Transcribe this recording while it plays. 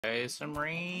Okay, some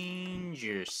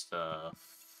ranger stuff.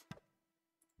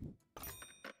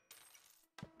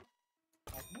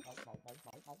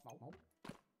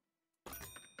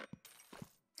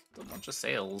 A bunch of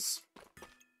sails. I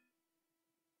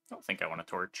don't think I want a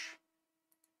torch.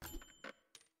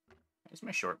 Here's my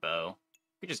short bow.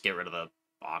 We could just get rid of the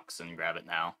box and grab it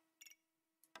now.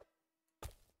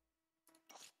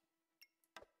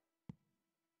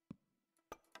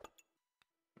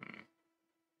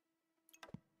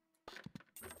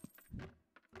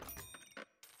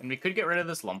 And we could get rid of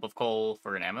this lump of coal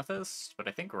for an amethyst, but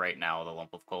I think right now the lump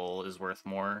of coal is worth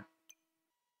more.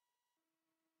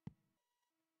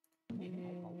 Yeah.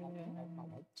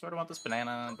 Sort of want this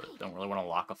banana, but don't really want to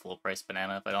lock a full price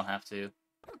banana if I don't have to.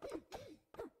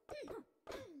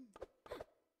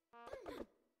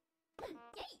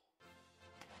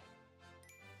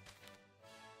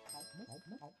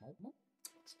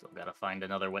 Still gotta find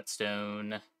another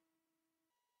whetstone.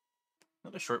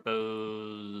 Another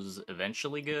shortbow's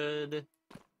eventually good.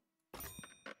 I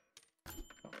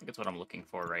don't think it's what I'm looking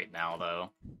for right now,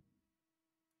 though.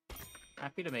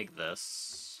 Happy to make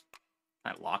this.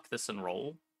 Can I lock this and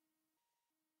roll?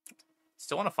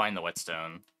 Still want to find the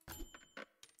whetstone.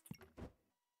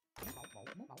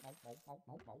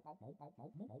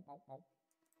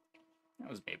 That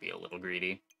was maybe a little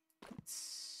greedy.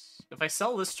 If I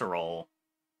sell this to roll,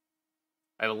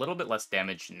 I have a little bit less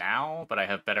damage now, but I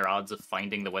have better odds of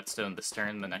finding the whetstone this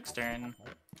turn than the next turn.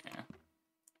 Yeah.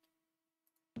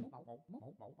 I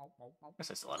guess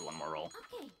I still had one more roll.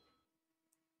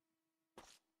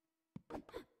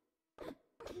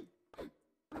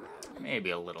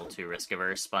 Maybe a little too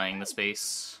risk-averse buying the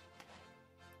space.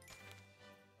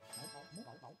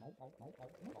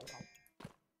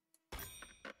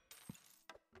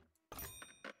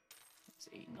 Let's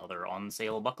see, another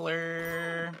on-sale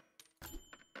buckler.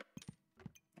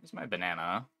 Here's my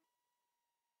banana.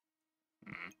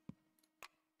 I'll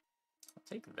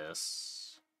take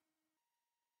this.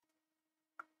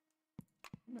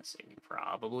 I'm gonna say we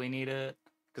probably need it,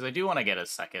 because I do want to get a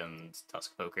second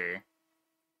tusk poker.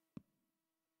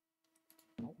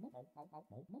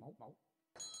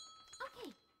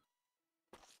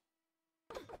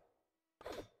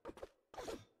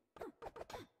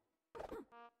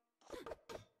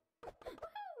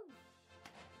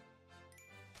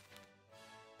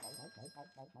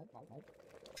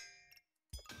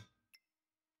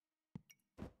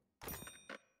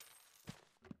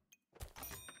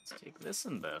 Let's take this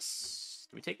and this.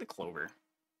 Do we take the clover?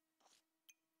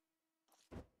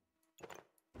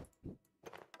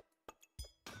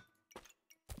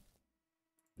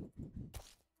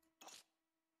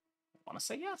 I want to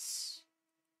say yes.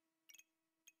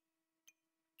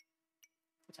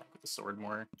 Attack with the sword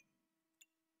more.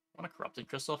 Want a corrupted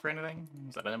crystal for anything?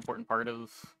 Is that an important part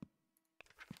of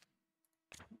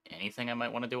anything I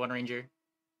might want to do on Ranger?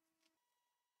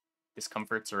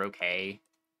 Discomforts are okay.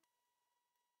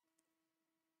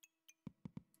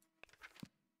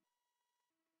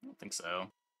 I don't think so.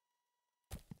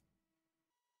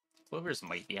 Clovers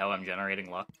might be how I'm generating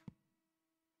luck.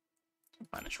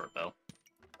 Find a short bow.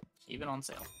 Even on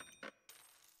sale.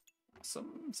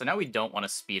 Awesome. So now we don't want to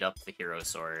speed up the hero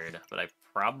sword, but I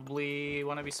probably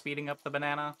want to be speeding up the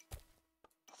banana.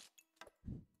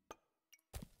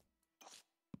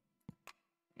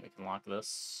 We can lock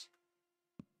this.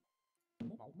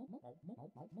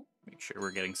 Make sure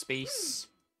we're getting space.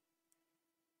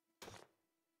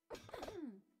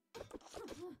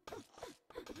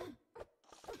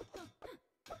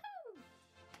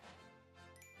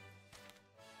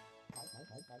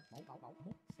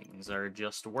 Things are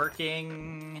just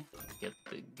working. Get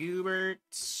the Goobert.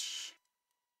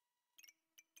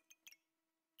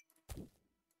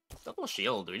 Double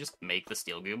shield. Do we just make the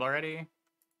steel goob already?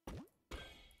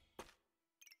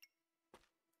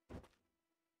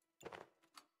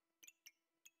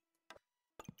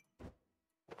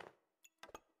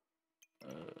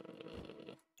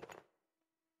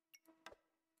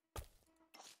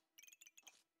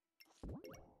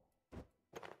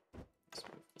 Let's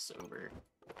move this over.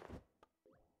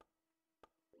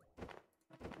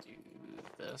 I can do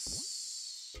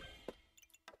this.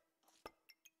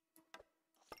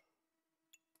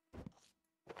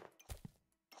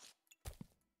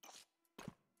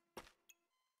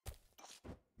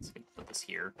 Let's put this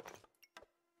here.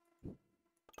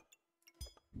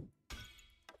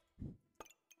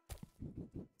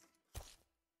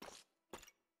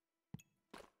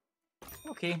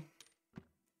 Okay.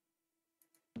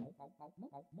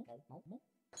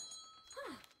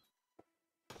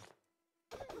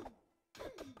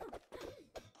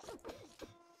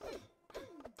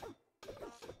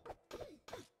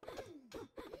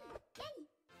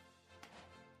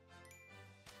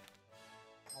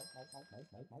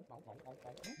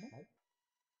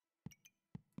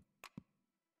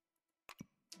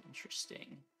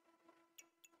 Interesting.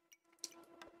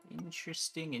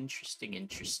 Interesting, interesting,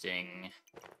 interesting.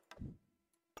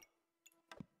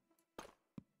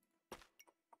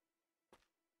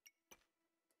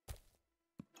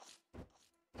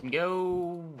 Can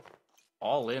go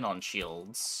all in on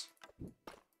shields.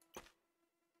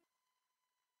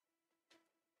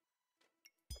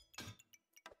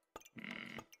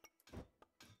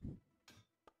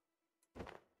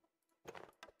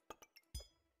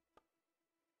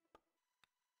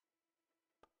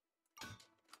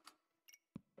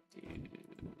 Do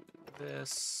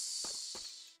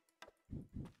this.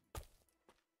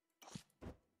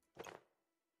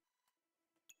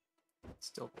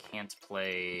 Still can't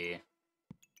play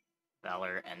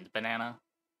Valor and Banana.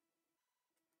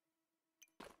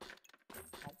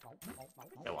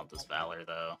 I want this Valor,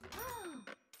 though.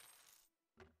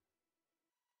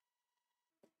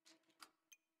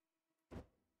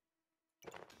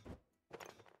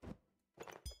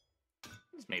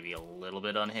 It's maybe a little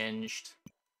bit unhinged.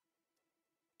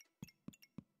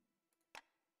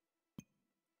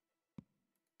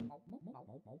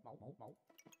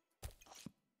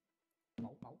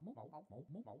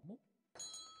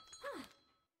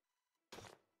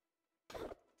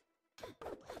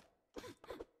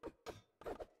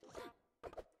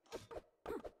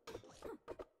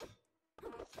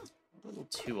 A little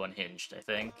too unhinged, I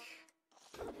think.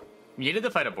 You needed to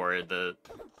fight a board that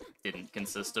didn't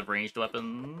consist of ranged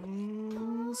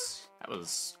weapons. That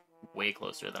was way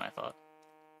closer than I thought.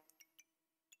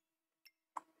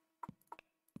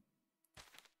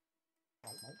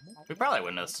 We probably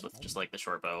win this with just like the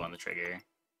short bow on the trigger.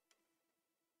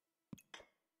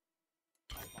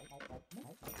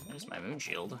 There's my moon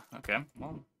shield. Okay,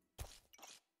 well.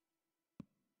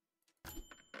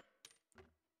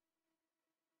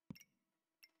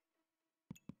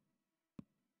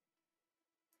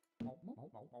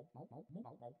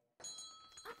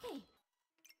 Okay.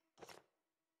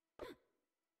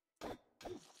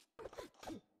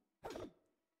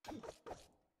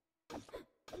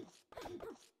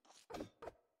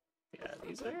 Yeah,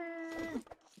 these are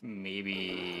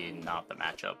maybe not the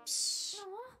matchups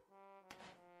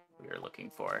we are looking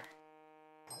for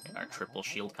in our triple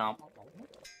shield comp.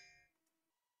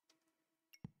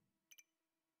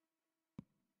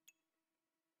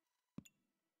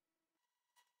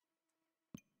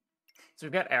 So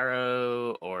we've got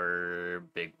Arrow or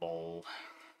Big Bowl.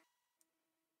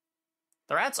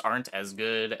 The rats aren't as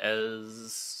good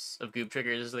as of goop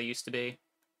triggers as they used to be,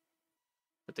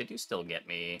 but they do still get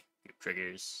me goop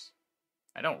triggers.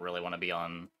 I don't really want to be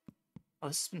on... Oh,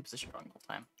 this has been positioned wrong the whole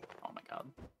time. Oh my god.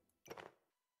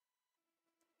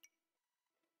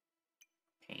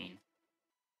 Pain.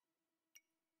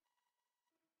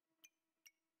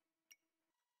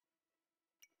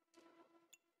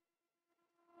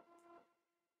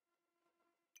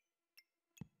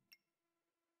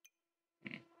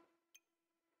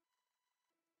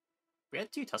 If we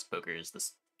had 2 tusk pokers,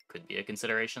 this could be a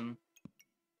consideration.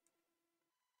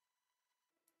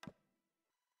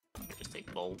 I could just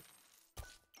take Bull.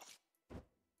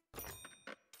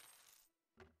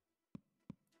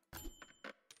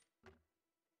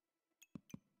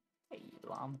 Hey,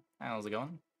 Blom. How's it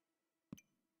going?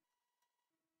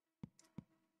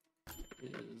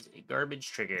 That is a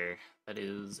garbage trigger. That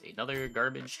is another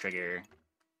garbage trigger.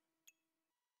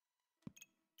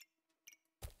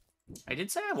 I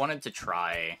did say I wanted to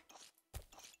try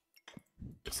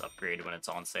this upgrade when it's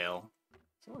on sale,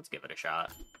 so let's give it a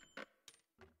shot.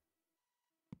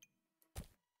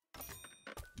 I'm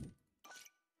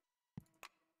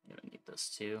gonna need this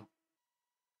too.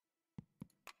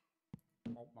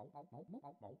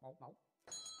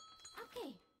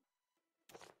 Okay.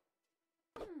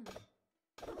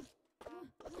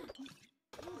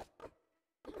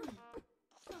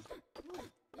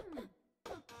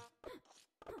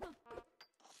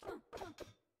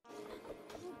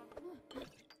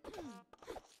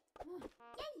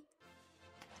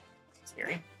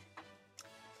 Scary.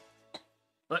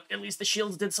 But at least the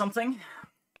shields did something.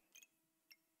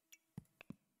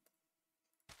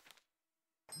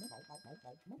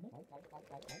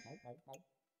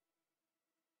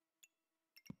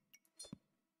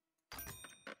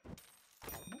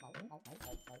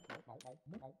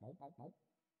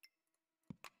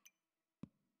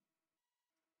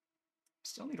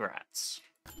 Still need rats.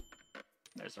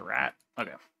 There's a rat.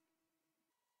 Okay.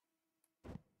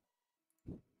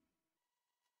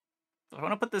 So I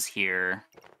want to put this here.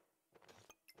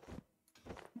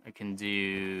 I can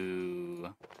do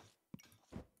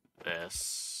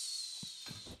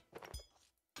this.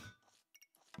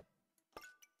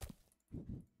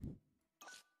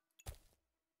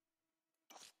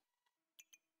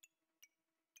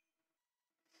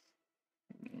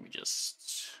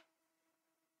 just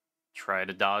try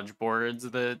to dodge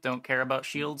boards that don't care about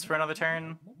shields for another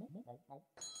turn.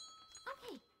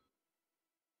 Okay.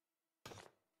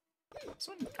 This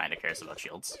one kind of cares about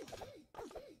shields.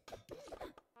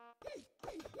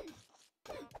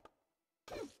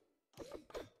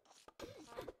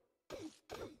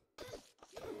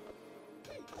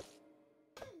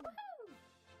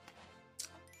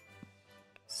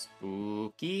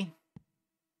 Spooky.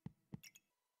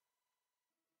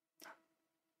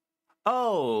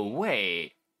 Oh,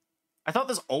 wait. I thought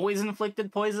this always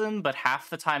inflicted poison, but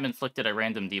half the time inflicted a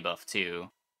random debuff,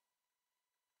 too.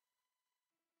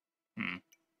 Hmm.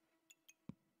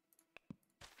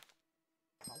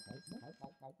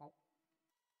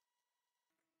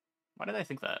 Why did I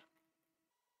think that?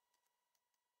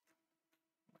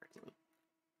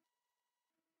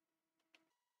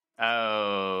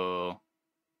 Oh.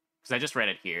 Because I just read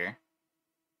it here.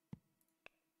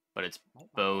 But it's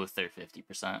both are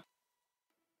 50%.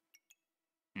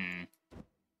 Hmm.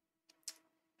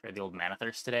 Tried the old Mana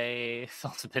Thirst today.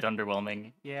 Felt a bit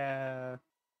underwhelming. Yeah.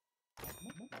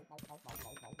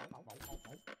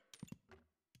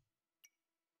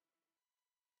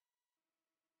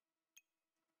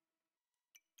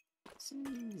 This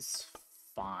is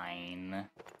fine.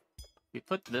 We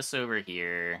put this over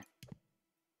here.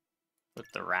 Put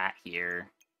the rat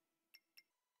here.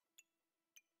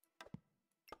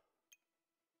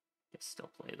 Guess still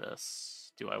play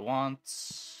this. Do I want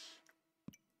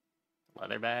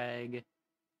leather bag?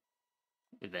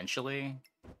 Eventually?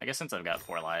 I guess since I've got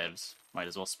 4 lives, might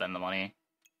as well spend the money.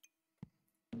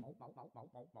 And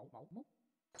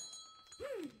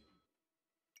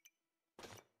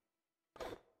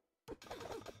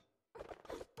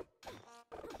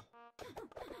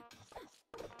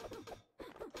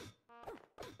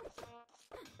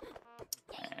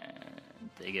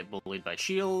they get bullied by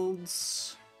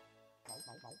shields.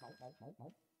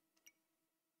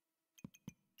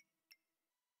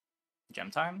 Gem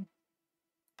time?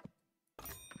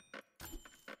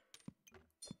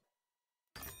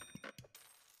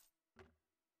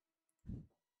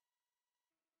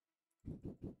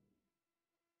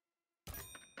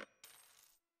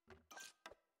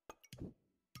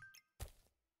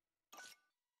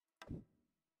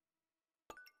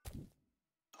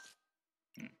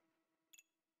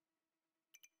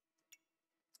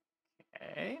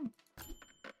 Okay.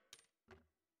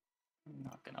 I'm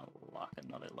not gonna lock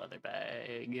another leather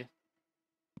bag.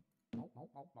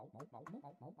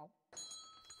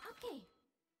 Okay.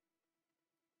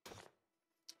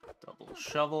 Double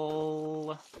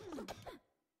shovel.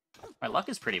 My luck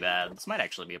is pretty bad. This might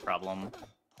actually be a problem.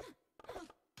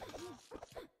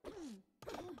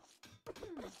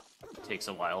 It takes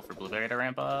a while for blueberry to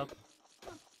ramp up.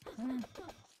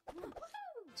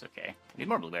 It's okay. Need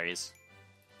more blueberries.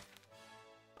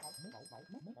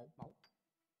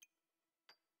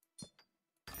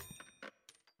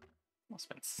 I'll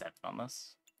spend 7 on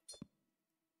this.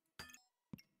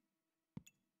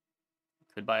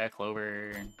 Could buy a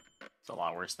clover. It's a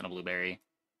lot worse than a blueberry.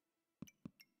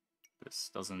 This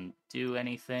doesn't do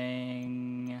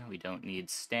anything. We don't need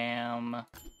stam.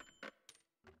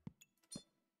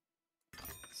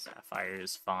 Sapphire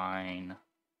is fine.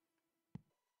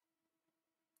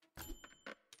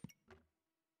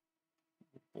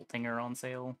 Boltinger on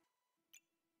sale.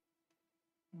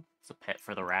 It's a pet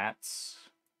for the rats.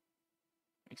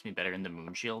 Makes me better into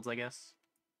moon shields, I guess.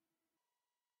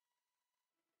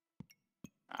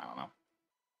 I don't know.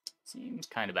 Seems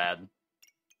kind of bad.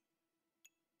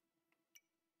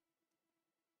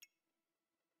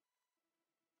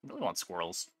 I really want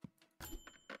squirrels.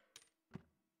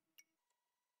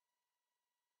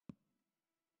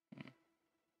 Is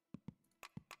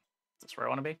this where I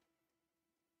want to be?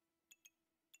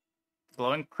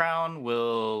 Glowing Crown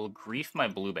will grief my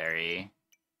blueberry,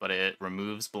 but it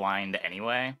removes blind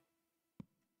anyway.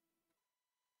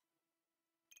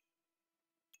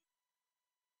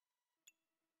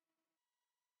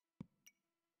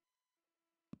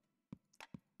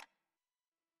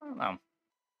 I don't know.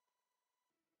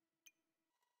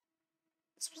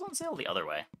 This was on sale the other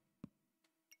way.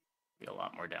 Be a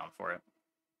lot more down for it.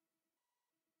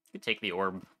 You could take the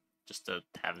orb just to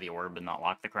have the orb and not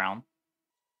lock the crown.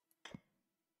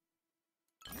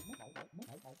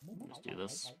 Just do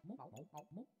this.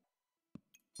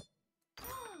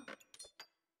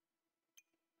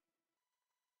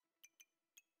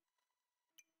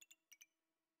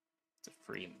 It's a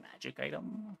free magic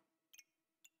item.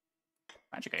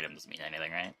 Magic item doesn't mean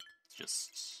anything, right?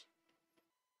 It's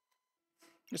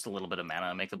just a little bit of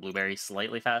mana, make the blueberry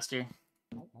slightly faster.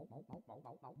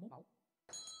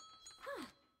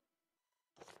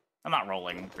 I'm not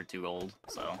rolling for 2 gold,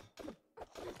 so...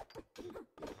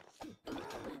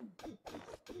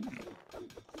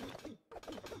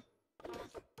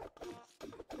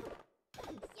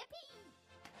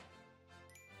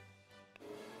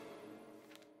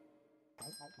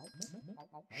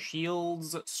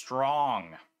 Shields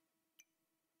strong.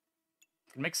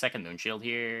 Can make second moon shield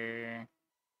here.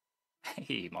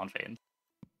 Hey, Monfane.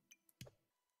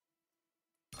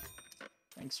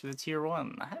 Thanks for the tier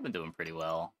 1. I have been doing pretty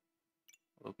well.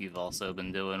 Hope you've also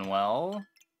been doing well.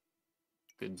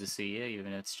 Good to see you,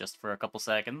 even if it's just for a couple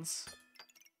seconds.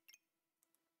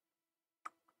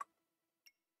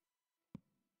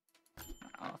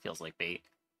 Oh, it feels like bait.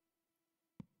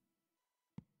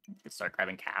 Could start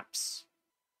grabbing caps.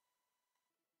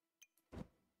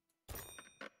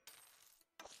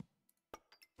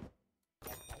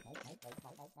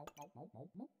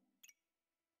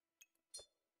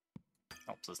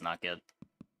 Helps us not get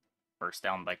burst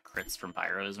down by crits from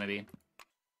pyros, maybe.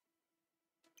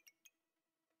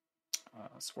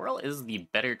 Swirl is the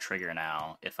better trigger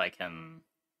now, if I can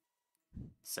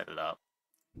set it up.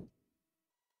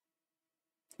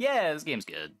 Yeah, this game's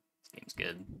good. This game's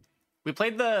good. We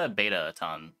played the beta a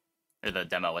ton. Or the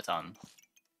demo a ton.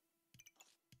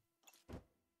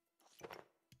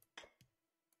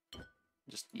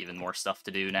 Just even more stuff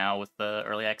to do now with the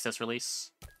early access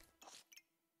release.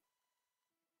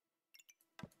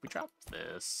 We dropped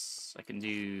this. I can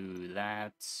do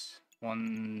that.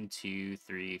 1, 2,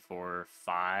 3, 4,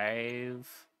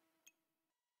 5.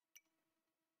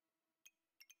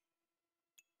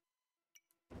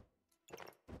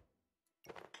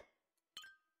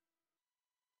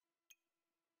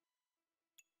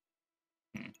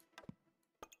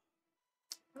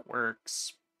 That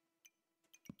works.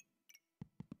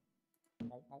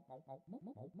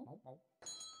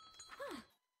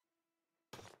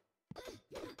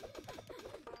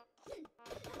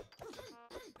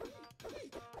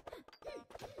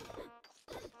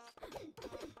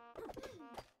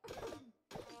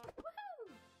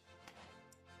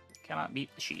 Cannot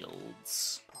beat the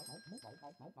shields.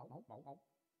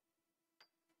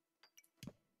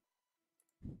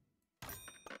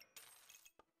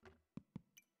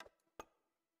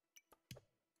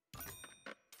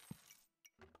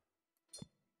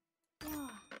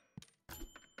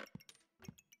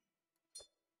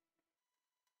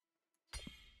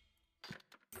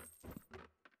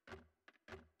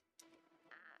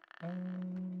 I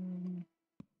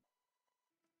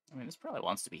mean, this probably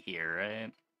wants to be here,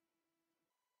 right?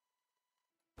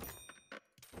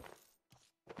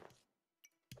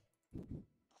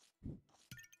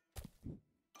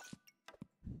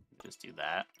 Just do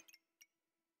that.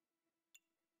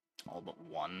 All but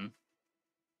one.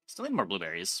 Still need more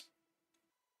blueberries.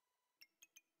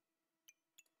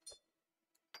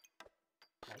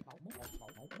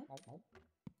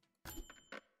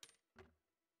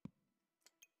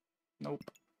 Nope.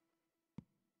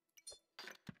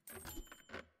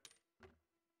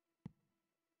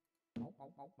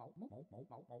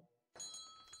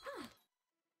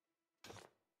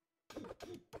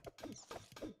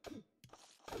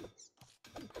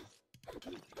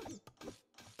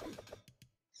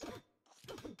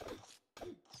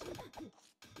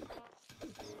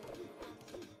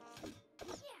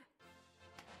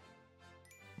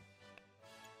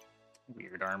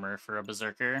 Weird armor for a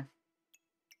berserker.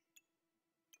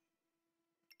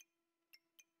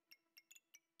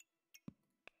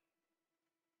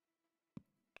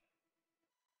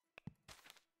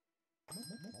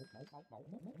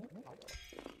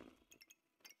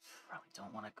 Probably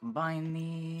don't want to combine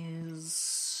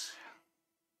these.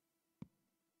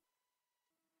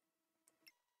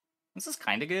 This is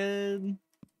kind of good.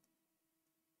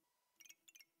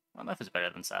 I don't know if it's better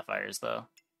than Sapphires, though.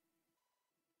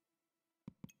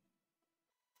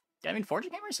 Yeah, I mean,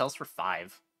 Fortune Gamer sells for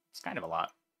 5. It's kind of a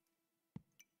lot.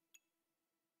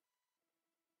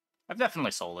 I've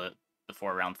definitely sold it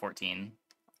before round 14.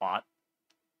 A lot.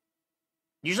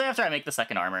 Usually after I make the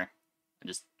second armor, I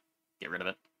just get rid of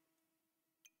it.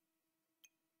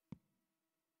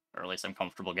 Or at least I'm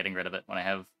comfortable getting rid of it when I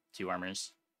have 2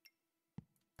 armors.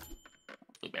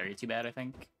 Blueberry too bad, I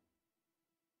think.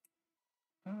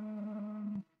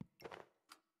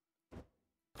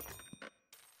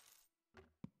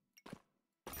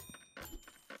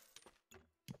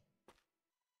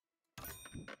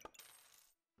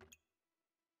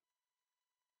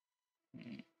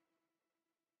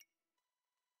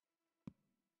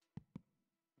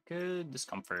 Good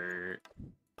discomfort.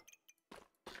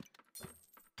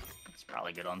 It's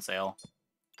probably good on sale.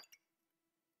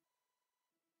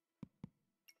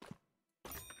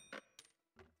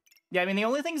 Yeah, I mean, the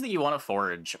only things that you want to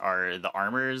forge are the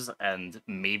armors and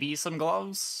maybe some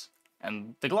gloves.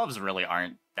 And the gloves really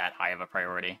aren't that high of a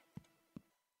priority.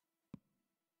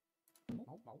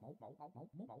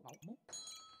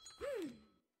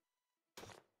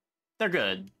 They're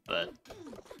good, but...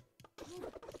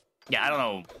 yeah, I don't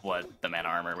know what the mana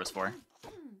armor was for.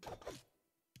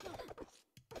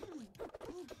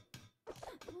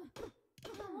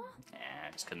 Yeah,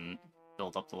 I just couldn't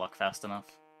build up the luck fast enough.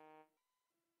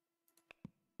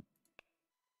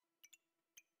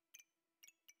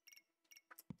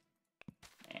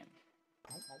 Man.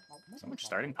 So much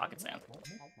starting pocket sand.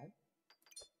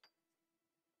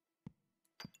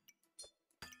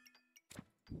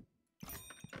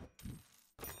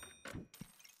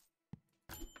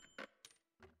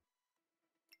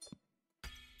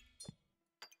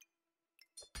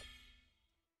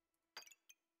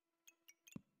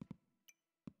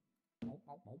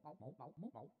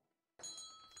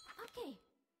 Okay.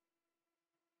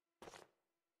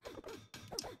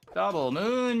 Double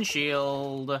moon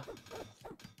shield.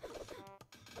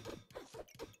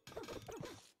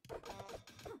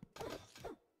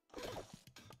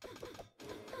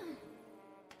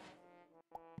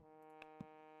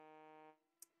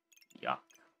 Yuck.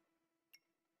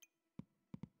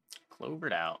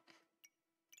 Clovered out.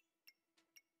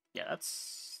 Yeah,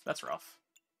 that's rough.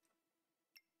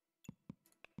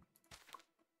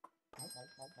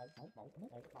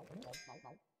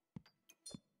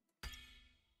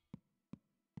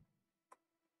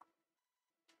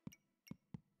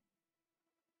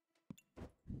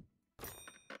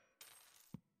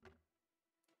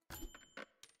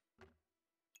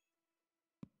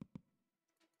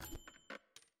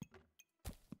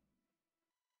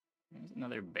 There's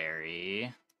another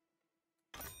berry.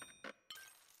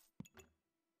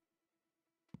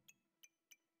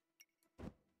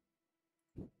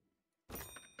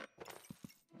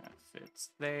 That fits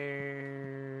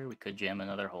there. We could jam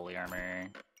another holy armor.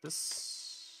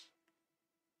 This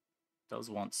does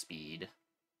want speed.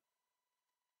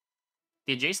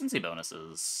 The adjacency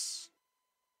bonuses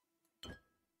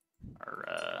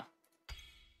are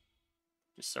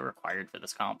just so required for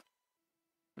this comp.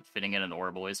 With fitting in an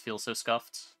orb always feels so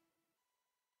scuffed.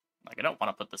 Like, I don't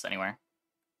want to put this anywhere.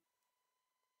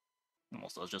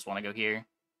 Almost does just want to go here.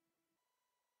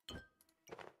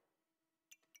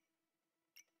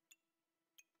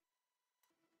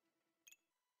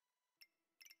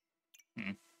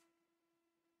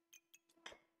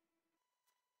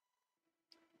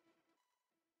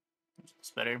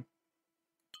 It's better.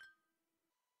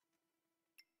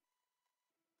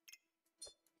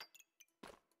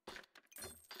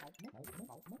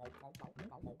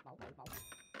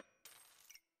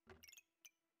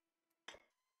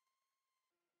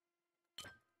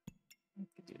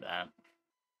 Could do that.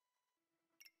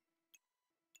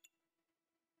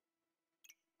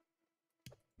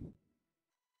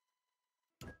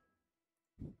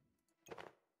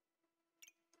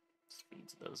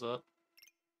 Speeds those up.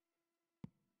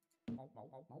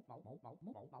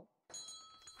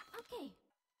 Okay.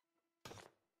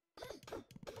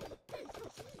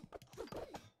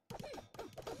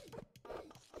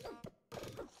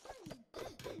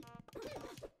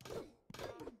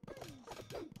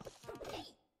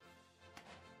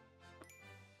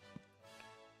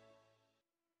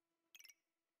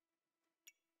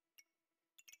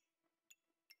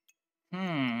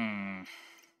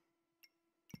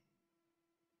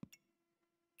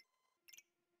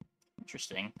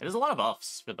 Interesting. There's a lot of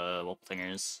buffs for the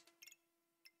Wolflingers.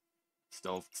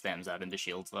 Still stands out into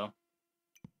shields, though.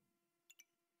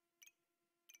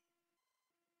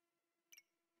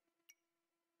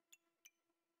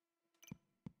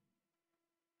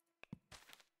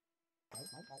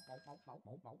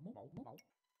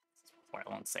 While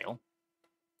on sale.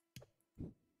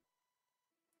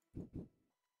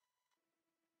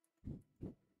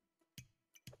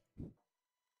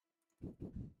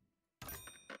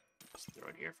 Just throw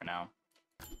it here for now.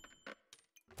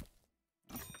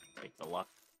 Take the luck.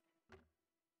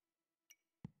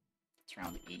 It's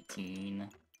around 18.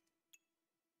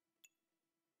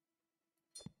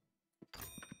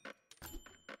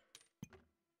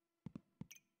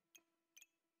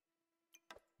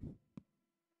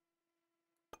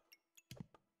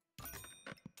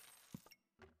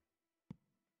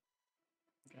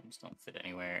 Gems don't fit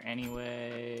anywhere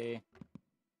anyway.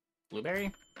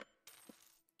 Blueberry?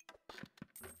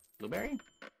 Blueberry?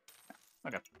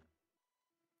 Okay.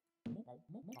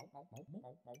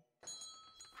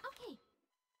 Okay.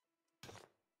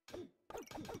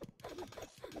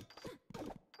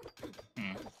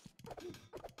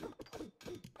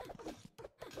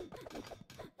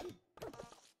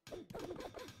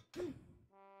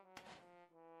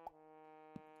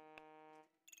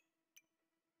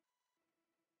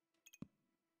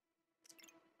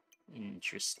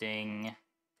 Interesting.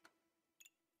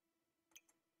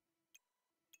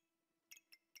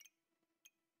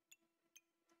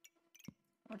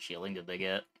 How much healing did they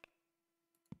get?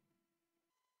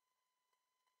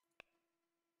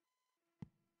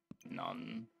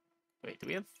 None. Wait, do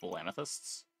we have full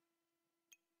amethysts?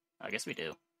 I guess we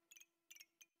do.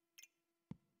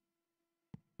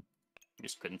 We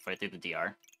just couldn't fight through the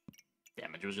DR.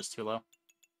 Damage was just too low.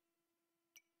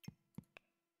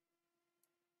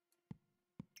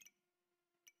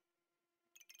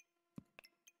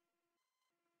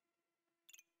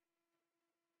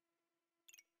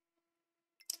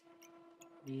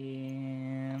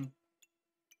 Yeah.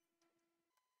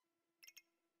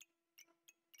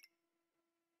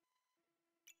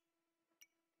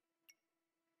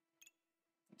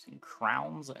 Using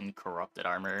crowns and corrupted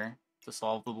armor to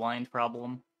solve the blind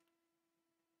problem.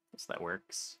 Guess that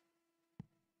works.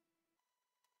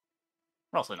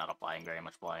 We're also not applying very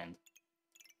much blind.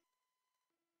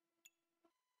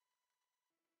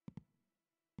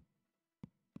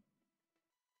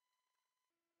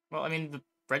 Well, I mean, the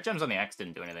red gems on the axe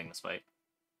didn't do anything this fight.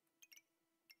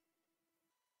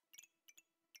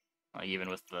 Even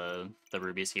with the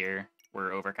rubies here,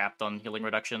 we're overcapped on healing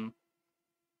reduction.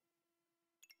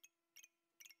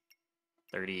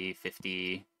 30,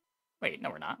 50... Wait, no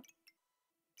we're not.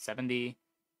 70...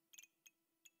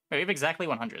 Wait, we have exactly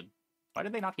 100. Why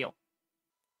did they not heal?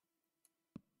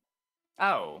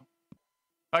 Oh.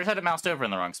 I just had it moused over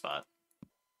in the wrong spot.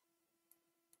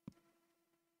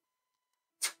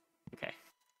 Okay.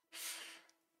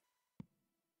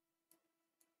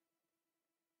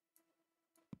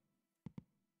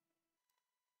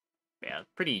 Yeah,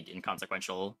 pretty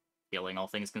inconsequential healing, all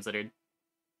things considered.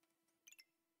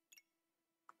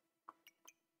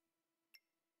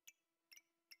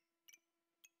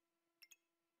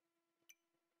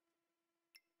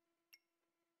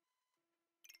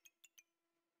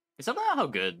 Is that not how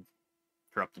good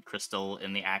Corrupted Crystal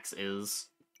in the axe is?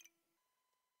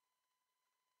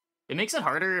 It makes it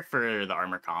harder for the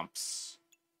armor comps.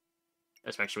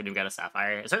 Especially when you've got a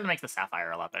Sapphire. It certainly makes the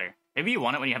Sapphire a lot better. Maybe you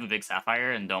want it when you have a big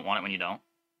Sapphire and don't want it when you don't.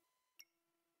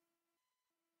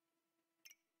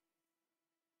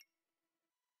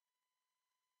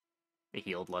 They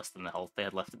healed less than the health they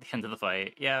had left at the end of the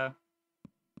fight. Yeah.